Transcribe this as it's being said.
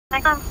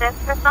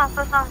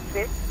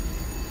57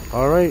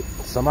 Alright,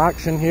 some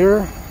action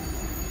here.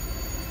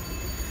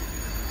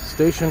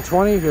 Station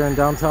 20 here in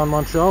downtown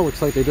Montreal.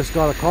 Looks like they just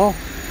got a call.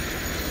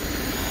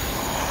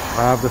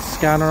 I have the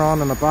scanner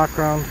on in the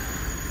background.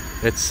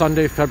 It's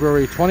Sunday,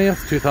 February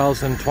 20th,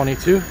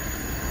 2022.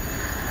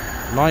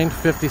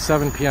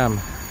 9:57 p.m.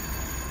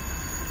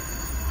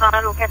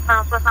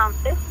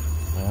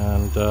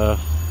 And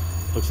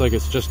looks like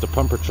it's just a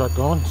pumper truck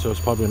going, so it's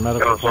probably a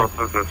medical call.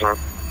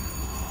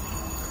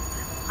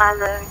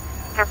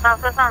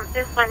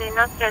 470, prenez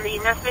note que les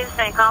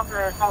 9050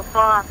 ne sont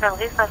pas en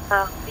service à cette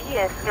heure-ci.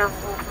 Est-ce que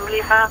vous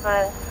voulez faire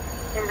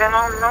une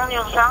demande non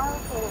urgente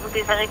ou vous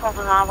désirez qu'on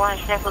vous envoie un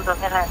chef aux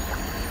opérations?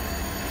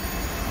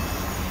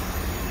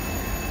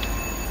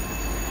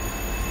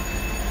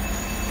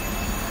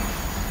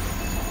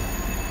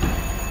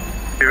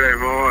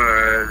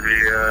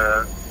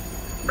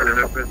 Le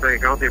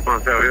 9050 n'est pas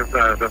en service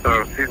à cette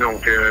heure-ci,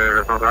 donc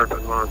le central peut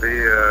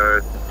demander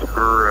si tu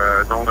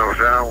veux non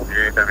urgent ou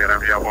bien t'aimerais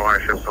bien avoir un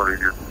chef sur les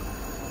lieux.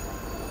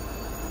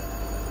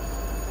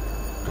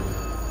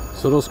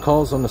 So those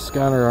calls on the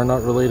scanner are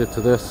not related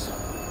to this.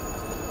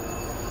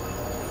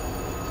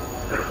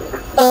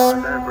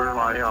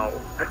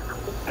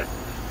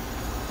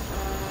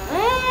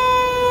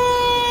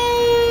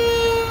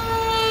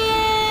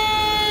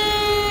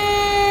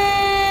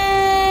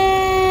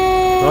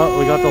 Oh,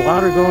 we got the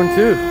ladder going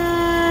too.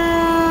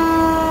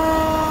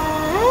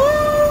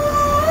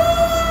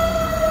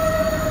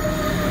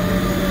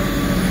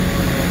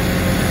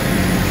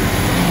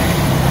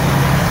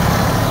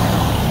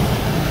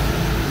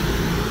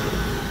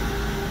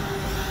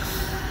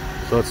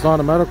 So it's not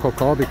a medical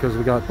call because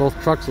we got both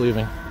trucks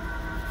leaving.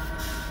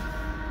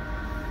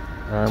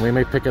 And we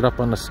may pick it up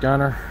on the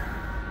scanner.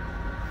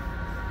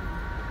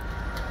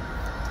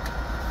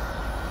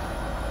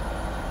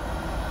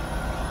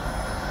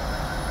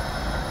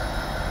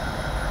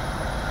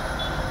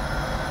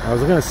 I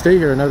was going to stay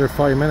here another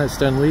 5 minutes,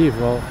 then leave.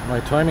 Well, my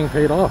timing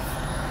paid off.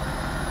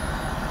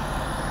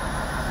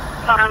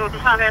 Centre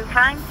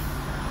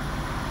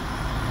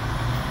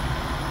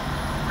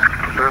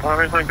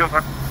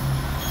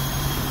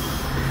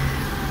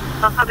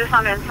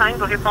 225,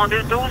 vous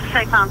répondez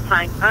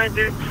 1255,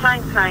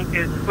 1255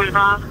 du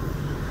boulevard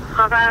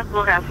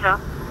Henri-Bourassa,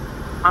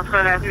 entre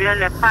la ruelle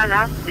Le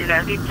Palais et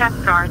la rue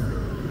Caserne.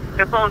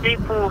 Répondez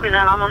pour une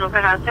alarme en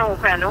opération au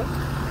panneau.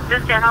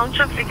 1040,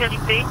 choc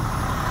sécurité.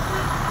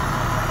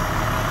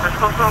 Je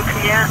confonds au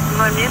client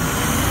Monique.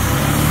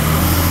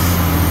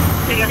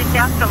 Sécurité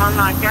 4,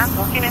 commandement 4.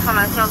 Aucune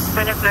information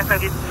disponible pour la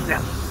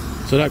COVID-19.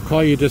 So that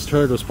call you just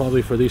heard was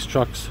probably for these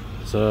trucks.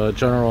 It's a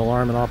general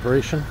alarm in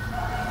operation.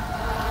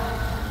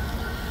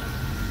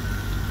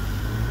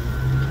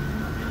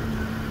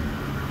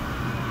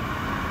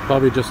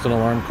 Probably just an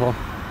alarm call.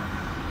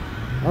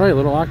 Alright,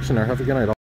 little action there. Have a good night.